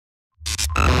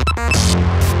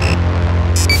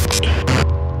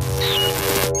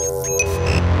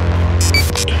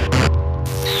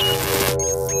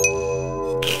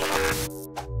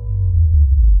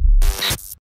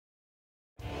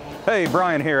Hey,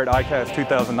 Brian here at ICAST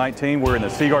 2019. We're in the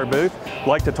Seaguar booth. I'd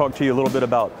like to talk to you a little bit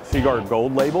about Seaguar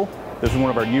Gold Label. This is one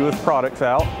of our newest products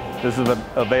out. This is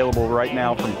available right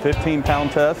now from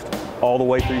 15-pound test all the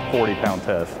way through 40-pound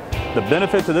test. The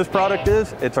benefit to this product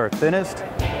is it's our thinnest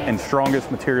and strongest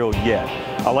material yet.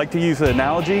 I like to use the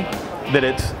analogy that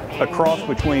it's a cross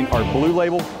between our Blue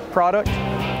Label product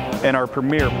and our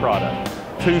Premier product.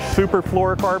 Two super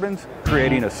fluorocarbons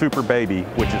creating a super baby,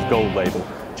 which is Gold Label.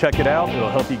 Check it out. It'll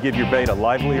help you give your bait a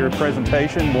livelier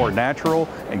presentation, more natural,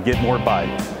 and get more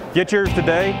bites. Get yours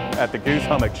today at the Goose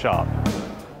Hummock Shop.